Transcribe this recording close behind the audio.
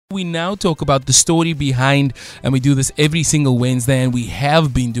We now talk about the story behind, and we do this every single Wednesday, and we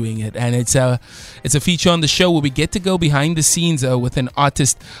have been doing it. And it's a feature on the show where we get to go behind the scenes with an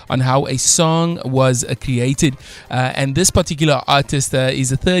artist on how a song was created. And this particular artist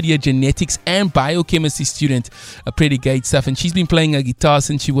is a third-year genetics and biochemistry student, pretty great stuff. And she's been playing a guitar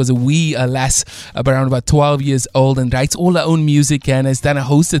since she was a wee lass, around about 12 years old, and writes all her own music and has done a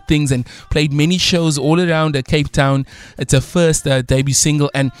host of things and played many shows all around Cape Town. It's her first debut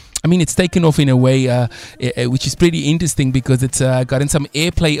single, and I mean, it's taken off in a way which is pretty interesting because it's gotten some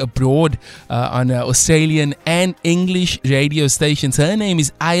airplay abroad on Australian and English radio stations. Her name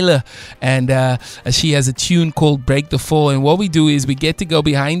is Isla, and she has a tune called Break the Fall. And what we do is we get to go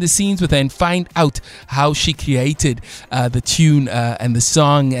behind the scenes with her and find out how she created the tune and the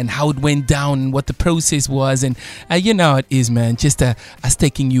song and how it went down and what the process was. And you know how it is, man, just us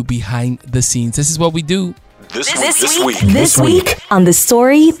taking you behind the scenes. This is what we do. This week on The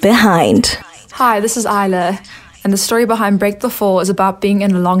Story Behind. Hi, this is Isla, and the story behind Break the Fall is about being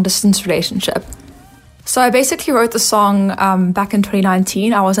in a long-distance relationship. So I basically wrote the song back in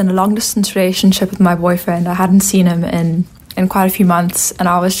 2019. I was in a long-distance relationship with my boyfriend. I hadn't seen him in quite a few months, and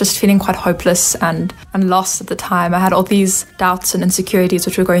I was just feeling quite hopeless and lost at the time. I had all these doubts and insecurities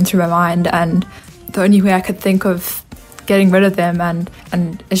which were going through my mind, and the only way I could think of getting rid of them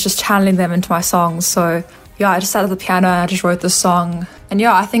and is just channeling them into my songs. So yeah, I just sat at the piano and I just wrote this song. And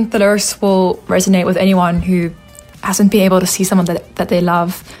yeah, I think the lyrics will resonate with anyone who hasn't been able to see someone that they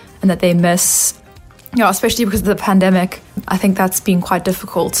love and that they miss. You know, especially because of the pandemic, I think that's been quite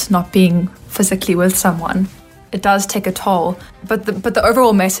difficult, not being physically with someone. It does take a toll, but the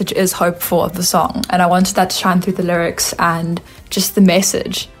overall message is hopeful of the song. And I wanted that to shine through the lyrics, and just the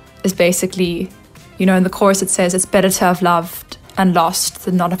message is basically, you know, in the chorus it says, it's better to have loved and lost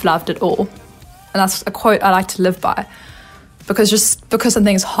than not have loved at all. And that's a quote I like to live by, because just because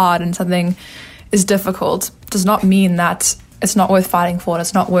something's hard and something is difficult does not mean that it's not worth fighting for and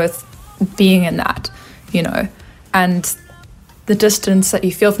it's not worth being in that, you know. And the distance that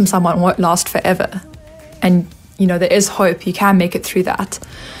you feel from someone won't last forever. And, you know, there is hope. You can make it through that.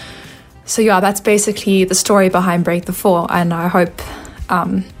 So, yeah, that's basically the story behind Break the Fall. And I hope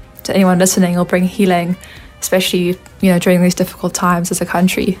to anyone listening it'll bring healing, especially, you know, during these difficult times as a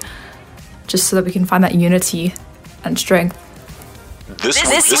country, just so that we can find that unity and strength.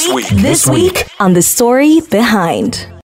 This week on The Story Behind.